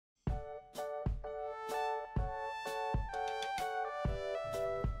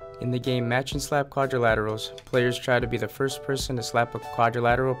In the game Match and Slap Quadrilaterals, players try to be the first person to slap a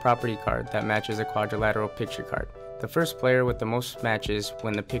quadrilateral property card that matches a quadrilateral picture card. The first player with the most matches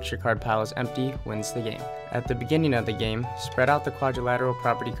when the picture card pile is empty wins the game. At the beginning of the game, spread out the quadrilateral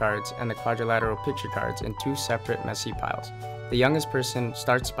property cards and the quadrilateral picture cards in two separate messy piles. The youngest person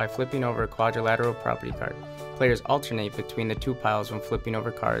starts by flipping over a quadrilateral property card. Players alternate between the two piles when flipping over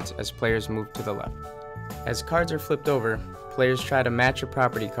cards as players move to the left. As cards are flipped over, players try to match a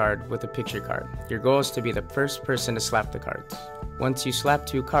property card with a picture card. Your goal is to be the first person to slap the cards. Once you slap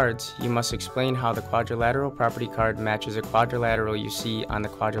two cards, you must explain how the quadrilateral property card matches a quadrilateral you see on the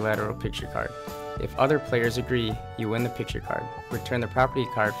quadrilateral picture card. If other players agree, you win the picture card. Return the property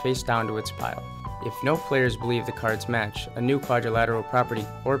card face down to its pile. If no players believe the cards match, a new quadrilateral property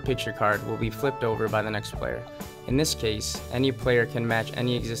or picture card will be flipped over by the next player. In this case, any player can match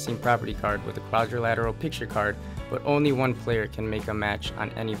any existing property card with a quadrilateral picture card, but only one player can make a match on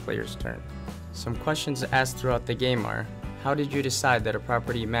any player's turn. Some questions asked throughout the game are: how did you decide that a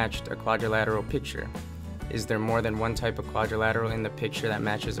property matched a quadrilateral picture? Is there more than one type of quadrilateral in the picture that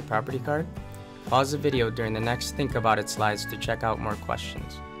matches a property card? Pause the video during the next Think About It slides to check out more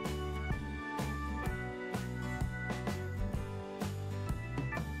questions.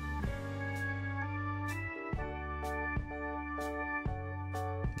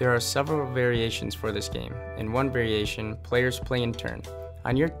 There are several variations for this game. In one variation, players play in turn.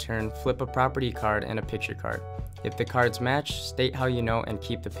 On your turn, flip a property card and a picture card. If the cards match, state how you know and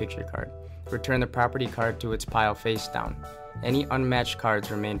keep the picture card. Return the property card to its pile face down. Any unmatched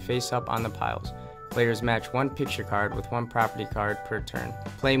cards remain face up on the piles. Players match one picture card with one property card per turn.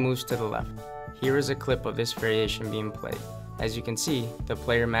 Play moves to the left. Here is a clip of this variation being played. As you can see, the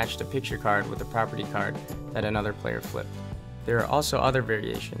player matched a picture card with a property card that another player flipped. There are also other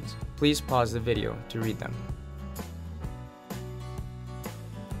variations. Please pause the video to read them.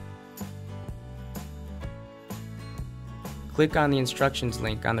 Click on the instructions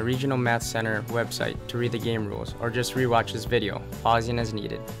link on the Regional Math Center website to read the game rules, or just rewatch this video, pausing as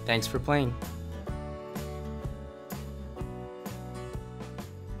needed. Thanks for playing.